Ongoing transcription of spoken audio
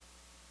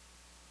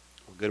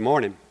Good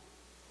morning.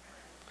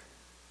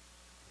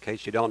 In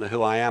case you don't know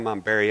who I am, I'm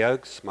Barry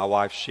Oakes. My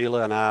wife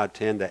Sheila and I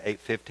attend the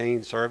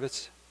 8:15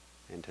 service,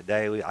 and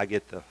today I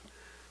get the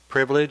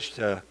privilege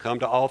to come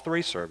to all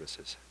three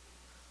services.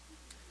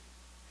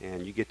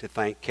 And you get to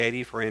thank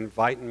Katie for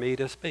inviting me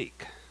to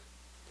speak.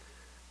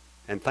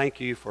 And thank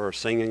you for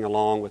singing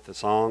along with the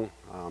song.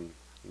 I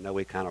know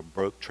we kind of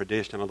broke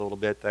tradition a little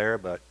bit there,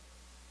 but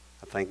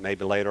I think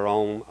maybe later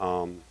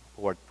on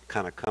we'll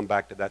kind of come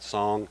back to that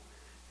song,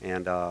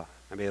 and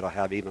maybe it'll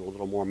have even a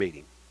little more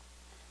meaning.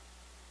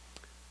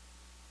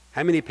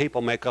 How many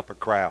people make up a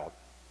crowd?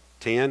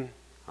 10,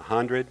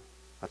 100,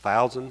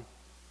 1,000?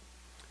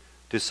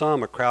 To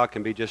some, a crowd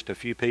can be just a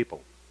few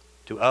people.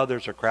 To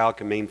others, a crowd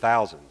can mean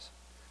thousands,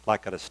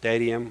 like at a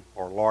stadium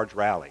or a large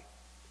rally.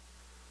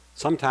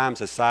 Sometimes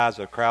the size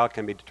of a crowd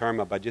can be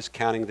determined by just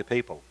counting the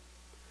people.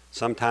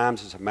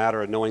 Sometimes it's a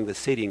matter of knowing the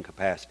seating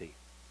capacity.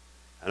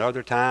 At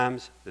other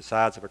times, the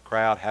size of a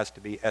crowd has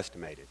to be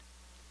estimated.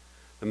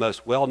 The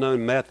most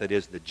well-known method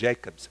is the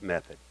Jacobs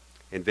method,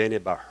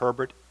 invented by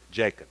Herbert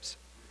Jacobs.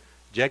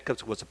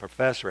 Jacobs was a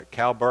professor at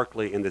Cal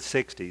Berkeley in the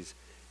 60s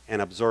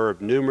and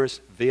observed numerous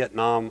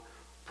Vietnam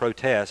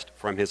protests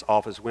from his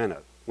office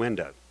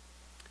window.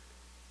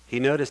 He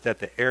noticed that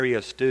the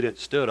area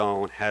students stood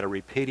on had a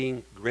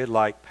repeating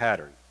grid-like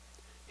pattern.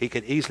 He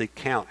could easily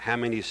count how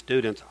many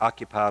students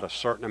occupied a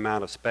certain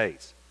amount of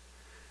space.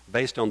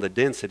 Based on the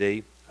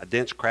density, a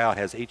dense crowd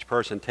has each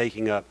person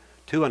taking up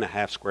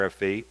 2.5 square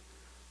feet.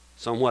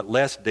 Somewhat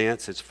less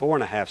dense is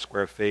 4.5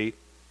 square feet,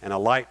 and a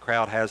light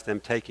crowd has them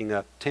taking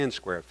up 10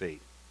 square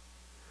feet.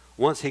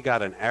 Once he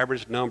got an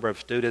average number of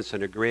students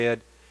in a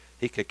grid,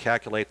 he could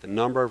calculate the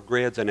number of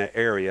grids in an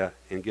area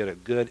and get a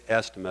good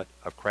estimate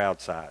of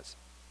crowd size.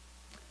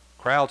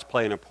 Crowds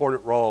play an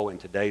important role in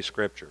today's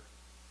scripture.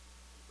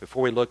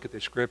 Before we look at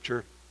the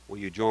scripture, will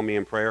you join me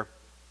in prayer?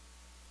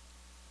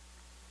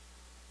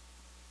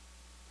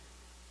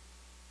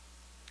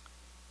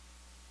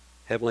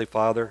 Heavenly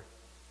Father,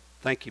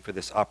 thank you for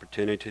this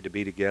opportunity to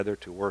be together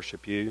to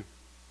worship you.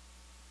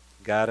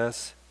 Guide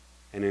us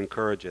and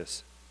encourage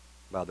us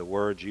by the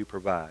words you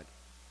provide.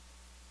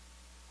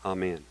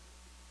 Amen.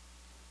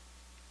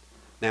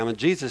 Now, in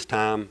Jesus'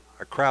 time,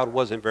 a crowd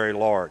wasn't very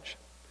large.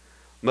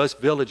 Most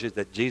villages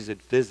that Jesus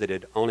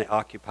visited only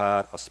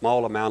occupied a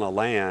small amount of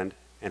land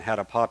and had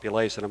a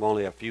population of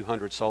only a few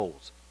hundred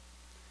souls.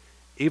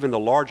 Even the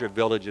larger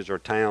villages or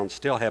towns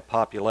still have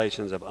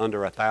populations of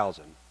under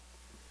 1,000.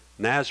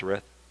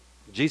 Nazareth,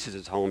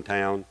 Jesus'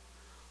 hometown,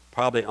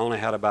 probably only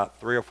had about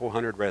 300 or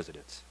 400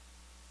 residents.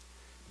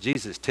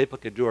 Jesus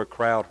typically drew a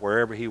crowd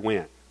wherever he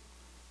went.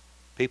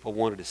 People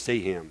wanted to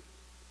see him.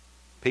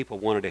 People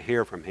wanted to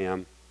hear from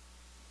him.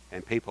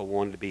 And people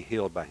wanted to be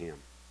healed by him.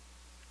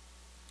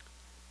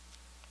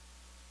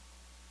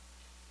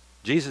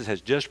 Jesus has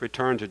just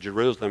returned to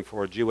Jerusalem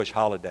for a Jewish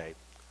holiday.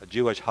 A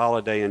Jewish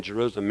holiday in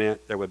Jerusalem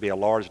meant there would be a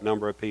large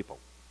number of people.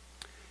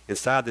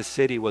 Inside the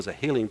city was a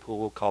healing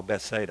pool called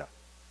Bethsaida.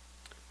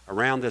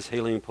 Around this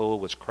healing pool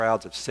was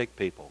crowds of sick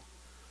people,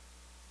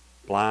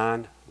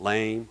 blind,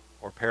 lame,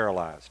 or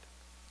paralyzed.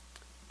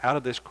 Out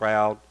of this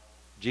crowd,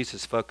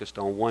 Jesus focused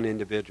on one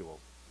individual,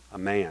 a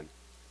man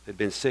who had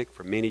been sick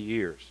for many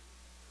years.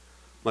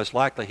 Most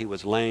likely he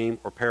was lame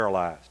or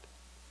paralyzed.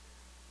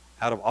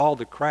 Out of all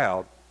the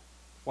crowd,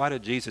 why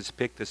did Jesus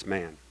pick this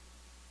man?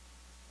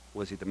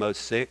 Was he the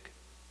most sick?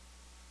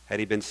 Had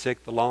he been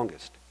sick the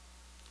longest?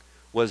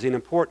 Was he an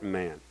important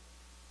man?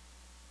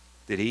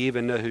 Did he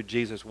even know who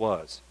Jesus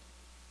was?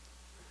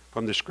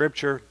 From the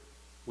scripture,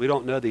 we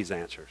don't know these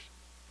answers.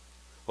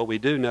 What we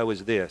do know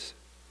is this: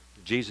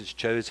 Jesus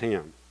chose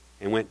him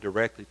and went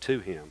directly to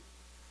him.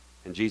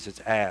 And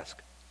Jesus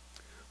asked,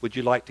 "Would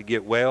you like to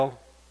get well?"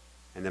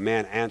 And the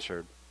man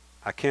answered,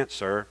 "I can't,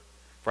 sir,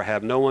 for I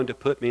have no one to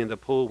put me in the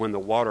pool when the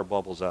water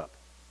bubbles up.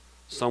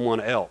 Someone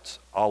else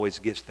always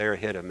gets there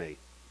ahead of me."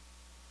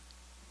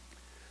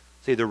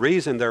 See, the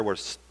reason there were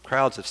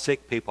crowds of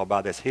sick people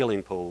by this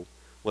healing pool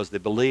was the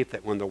belief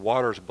that when the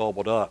waters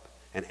bubbled up,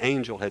 an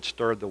angel had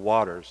stirred the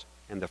waters,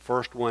 and the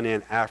first one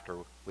in after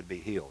would be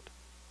healed.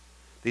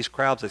 These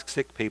crowds of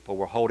sick people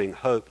were holding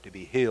hope to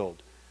be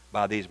healed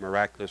by these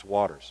miraculous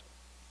waters.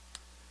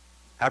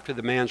 After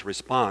the man's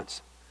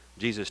response,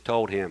 Jesus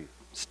told him,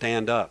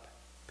 "Stand up,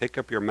 pick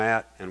up your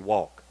mat, and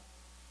walk."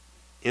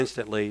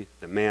 Instantly,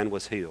 the man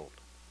was healed.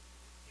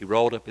 He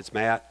rolled up his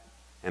mat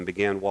and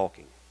began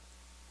walking.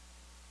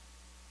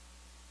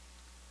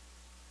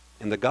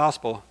 In the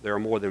gospel, there are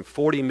more than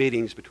 40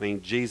 meetings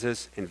between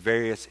Jesus and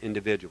various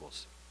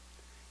individuals.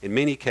 In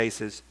many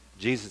cases,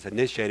 Jesus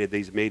initiated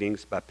these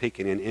meetings by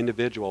picking an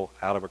individual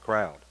out of a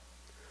crowd.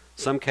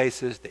 Some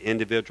cases, the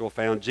individual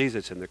found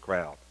Jesus in the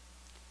crowd.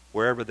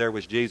 Wherever there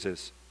was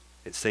Jesus,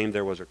 it seemed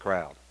there was a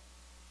crowd.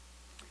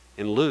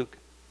 In Luke,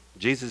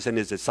 Jesus and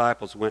his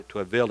disciples went to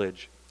a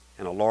village,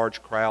 and a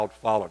large crowd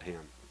followed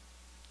him.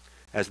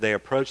 As they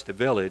approached the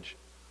village,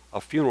 a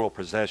funeral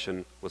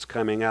procession was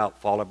coming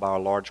out, followed by a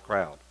large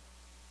crowd.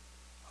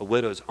 A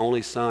widow's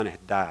only son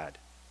had died.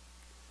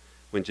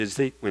 When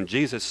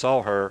Jesus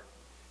saw her,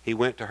 he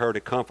went to her to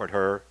comfort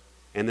her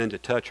and then to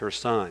touch her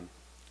son,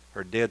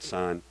 her dead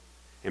son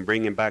and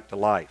bring him back to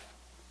life.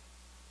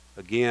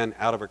 Again,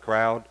 out of a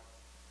crowd,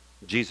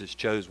 Jesus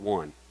chose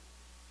one.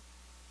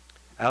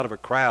 Out of a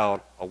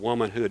crowd, a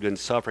woman who had been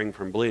suffering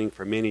from bleeding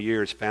for many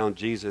years found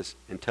Jesus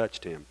and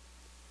touched him.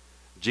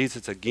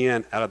 Jesus,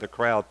 again, out of the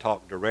crowd,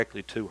 talked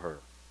directly to her.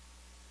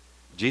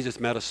 Jesus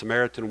met a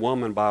Samaritan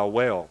woman by a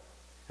well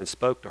and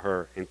spoke to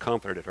her and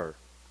comforted her.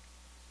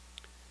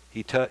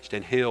 He touched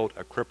and healed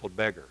a crippled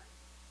beggar.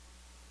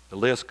 The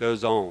list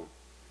goes on.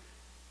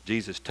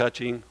 Jesus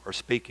touching or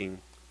speaking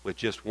with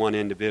just one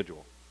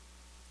individual.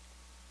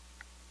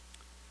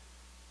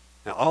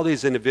 Now, all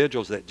these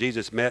individuals that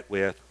Jesus met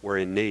with were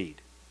in need.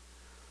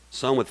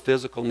 Some with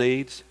physical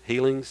needs,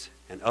 healings,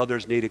 and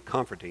others needed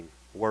comforting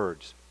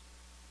words.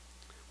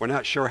 We're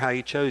not sure how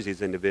he chose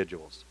these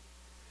individuals.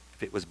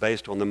 If it was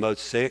based on the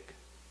most sick,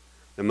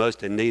 the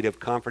most in need of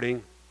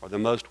comforting, or the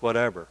most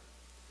whatever.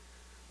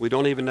 We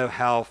don't even know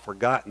how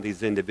forgotten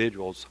these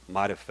individuals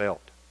might have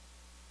felt.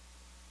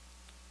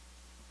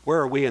 Where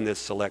are we in this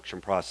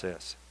selection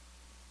process?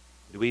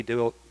 Do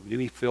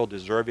we feel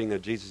deserving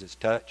of Jesus'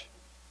 touch?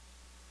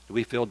 Do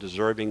we feel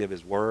deserving of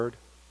his word?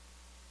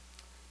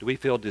 Do we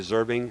feel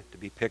deserving to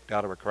be picked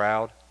out of a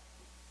crowd?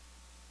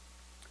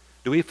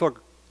 Do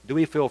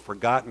we feel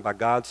forgotten by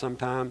God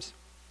sometimes?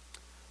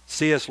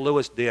 C.S.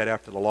 Lewis did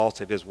after the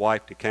loss of his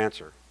wife to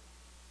cancer.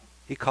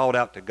 He called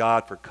out to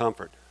God for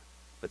comfort,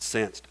 but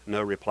sensed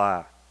no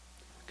reply.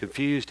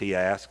 Confused, he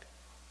asked,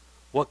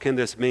 "What can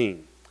this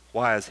mean?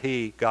 Why is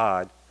he,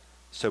 God,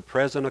 so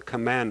present a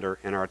commander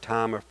in our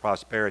time of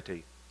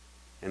prosperity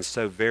and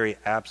so very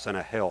absent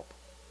a help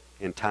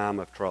in time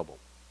of trouble?"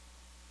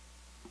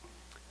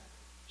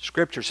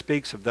 Scripture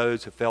speaks of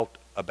those who felt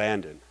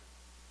abandoned.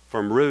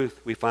 From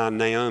Ruth, we find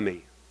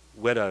Naomi,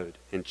 widowed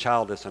and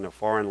childless in a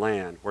foreign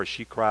land, where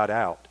she cried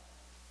out,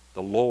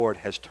 "The Lord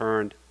has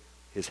turned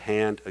his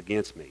hand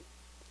against me."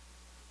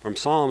 From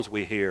Psalms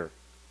we hear,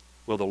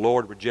 "Will the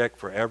Lord reject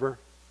forever?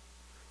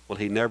 Will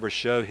he never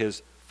show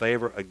his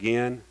favor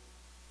again?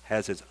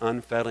 Has his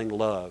unfailing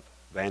love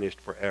vanished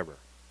forever?"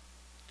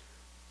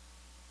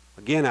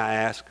 Again, I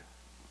ask,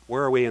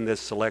 where are we in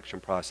this selection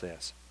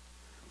process?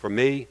 For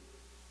me,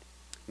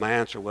 my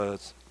answer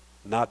was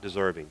not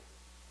deserving.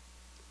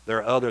 There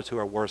are others who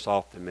are worse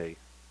off than me.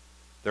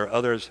 There are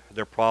others,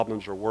 their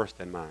problems are worse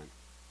than mine.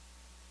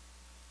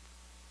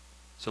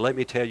 So let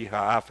me tell you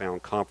how I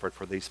found comfort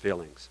for these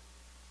feelings.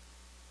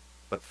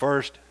 But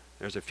first,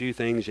 there's a few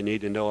things you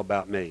need to know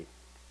about me.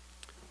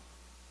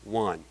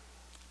 One,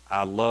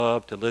 I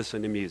love to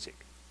listen to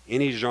music.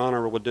 Any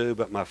genre will do,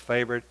 but my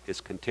favorite is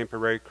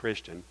contemporary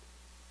Christian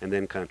and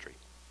then country.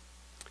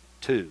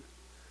 Two,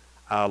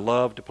 I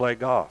love to play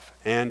golf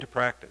and to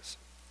practice.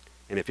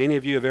 And if any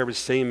of you have ever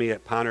seen me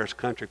at Pinehurst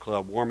Country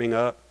Club warming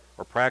up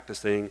or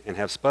practicing and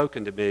have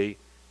spoken to me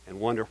and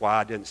wonder why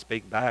I didn't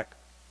speak back,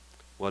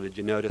 well, did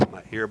you notice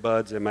my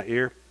earbuds in my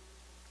ear?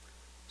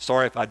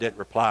 Sorry if I didn't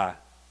reply.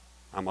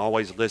 I'm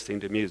always listening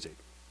to music.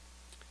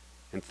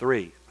 And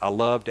three, I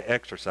love to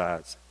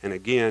exercise. And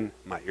again,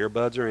 my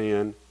earbuds are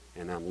in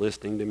and I'm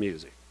listening to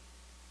music.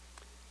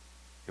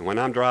 And when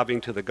I'm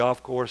driving to the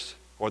golf course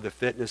or the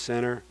fitness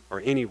center or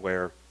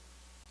anywhere,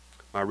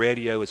 my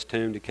radio is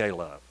tuned to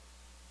K-Love.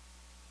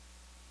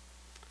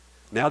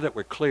 Now that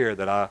we're clear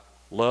that I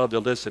love to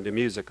listen to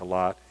music a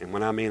lot, and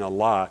when I mean a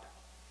lot,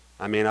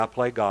 I mean I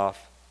play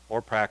golf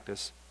or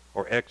practice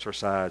or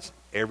exercise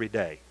every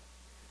day.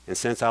 And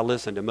since I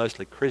listen to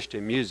mostly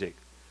Christian music,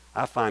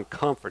 I find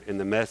comfort in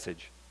the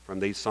message from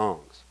these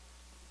songs.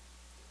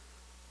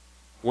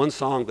 One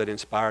song that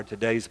inspired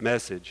today's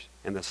message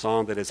and the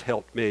song that has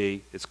helped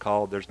me is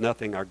called "There's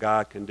Nothing Our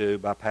God Can Do"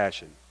 by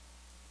Passion.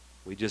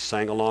 We just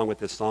sang along with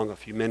this song a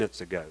few minutes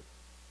ago.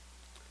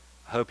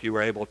 I hope you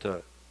were able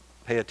to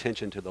pay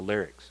attention to the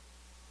lyrics.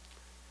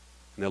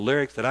 And the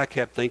lyrics that I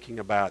kept thinking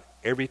about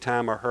every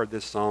time I heard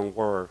this song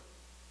were,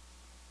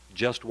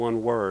 "Just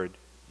one word,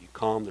 you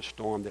calm the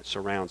storm that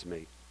surrounds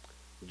me.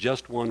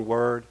 Just one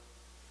word,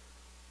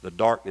 the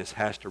darkness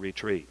has to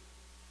retreat.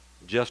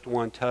 Just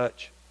one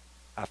touch,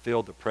 I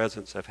feel the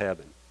presence of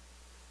heaven.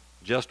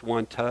 Just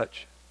one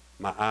touch,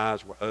 my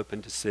eyes were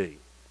open to see.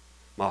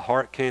 My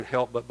heart can't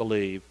help but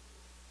believe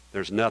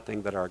there's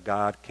nothing that our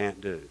God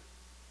can't do.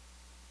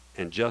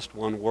 And just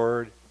one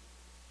word,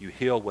 you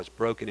heal what's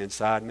broken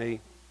inside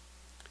me.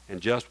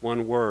 And just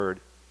one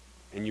word,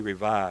 and you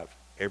revive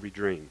every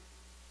dream."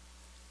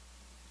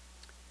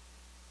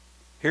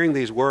 Hearing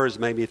these words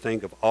made me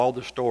think of all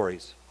the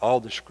stories,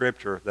 all the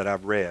scripture that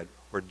I've read,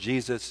 where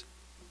Jesus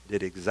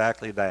did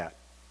exactly that.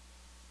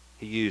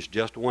 He used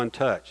just one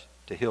touch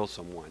to heal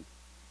someone.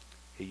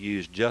 He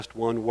used just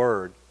one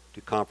word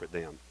to comfort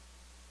them.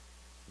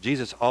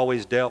 Jesus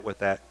always dealt with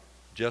that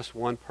just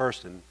one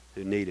person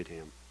who needed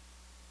him.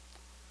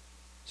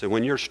 So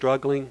when you're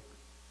struggling,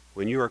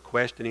 when you are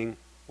questioning,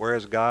 where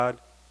is God?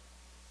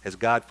 Has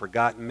God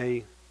forgotten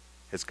me?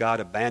 Has God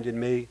abandoned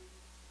me?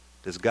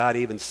 Does God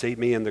even see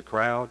me in the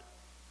crowd?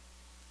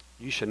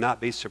 You should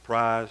not be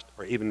surprised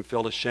or even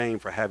feel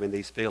ashamed for having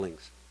these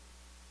feelings,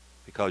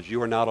 because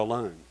you are not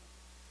alone.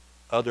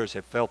 Others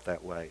have felt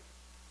that way.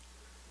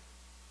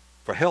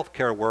 For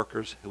healthcare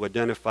workers who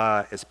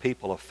identify as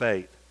people of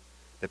faith,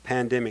 the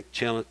pandemic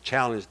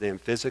challenged them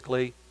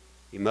physically,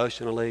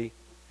 emotionally,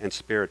 and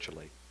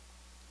spiritually.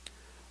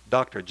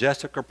 Dr.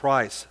 Jessica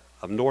Price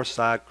of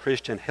Northside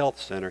Christian Health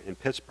Center in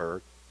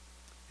Pittsburgh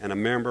and a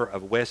member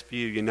of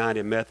Westview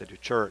United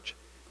Methodist Church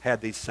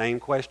had these same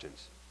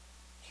questions.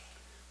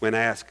 When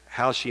asked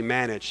how she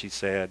managed, she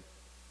said,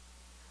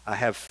 "I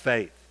have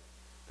faith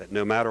that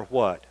no matter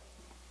what,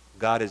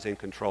 God is in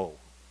control.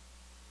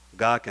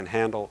 God can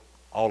handle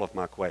all of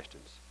my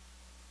questions."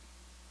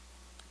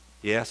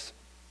 Yes,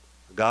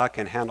 God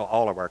can handle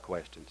all of our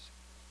questions.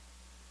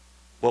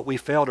 What we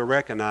fail to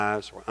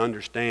recognize or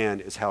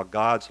understand is how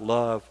God's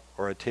love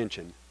or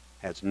attention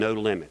has no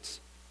limits.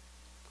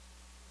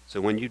 So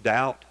when you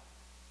doubt,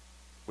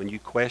 when you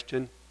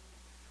question,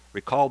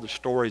 recall the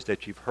stories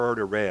that you've heard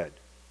or read,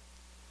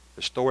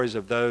 the stories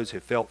of those who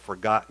felt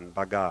forgotten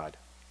by God,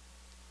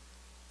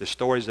 the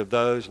stories of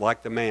those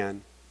like the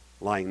man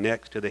lying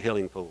next to the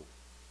healing pool.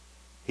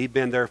 He'd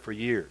been there for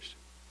years,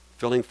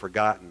 feeling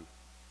forgotten,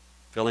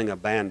 feeling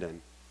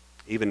abandoned,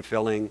 even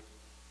feeling,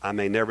 "I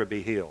may never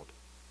be healed."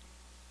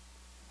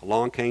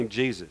 Along came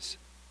Jesus,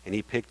 and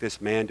he picked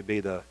this man to be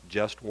the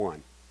just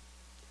one.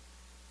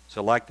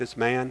 So like this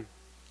man,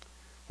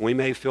 we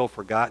may feel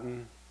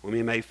forgotten,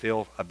 we may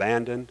feel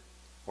abandoned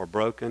or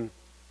broken.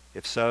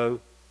 If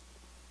so,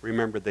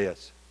 remember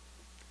this: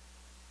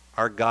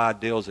 our God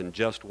deals in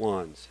just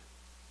ones.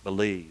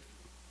 Believe,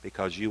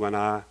 because you and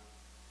I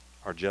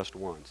are just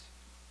ones.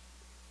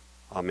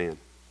 Amen.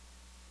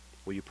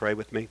 Will you pray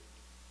with me?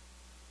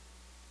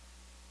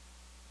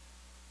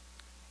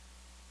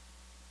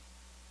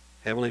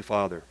 Heavenly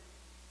Father,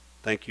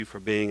 thank you for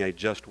being a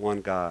just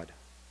one God,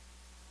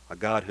 a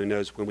God who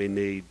knows when we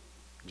need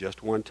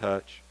just one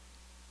touch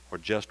or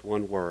just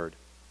one word,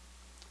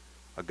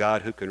 a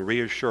God who can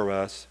reassure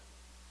us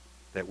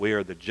that we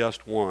are the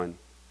just one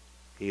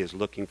he is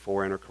looking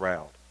for in a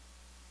crowd.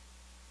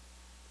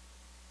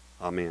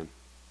 Amen.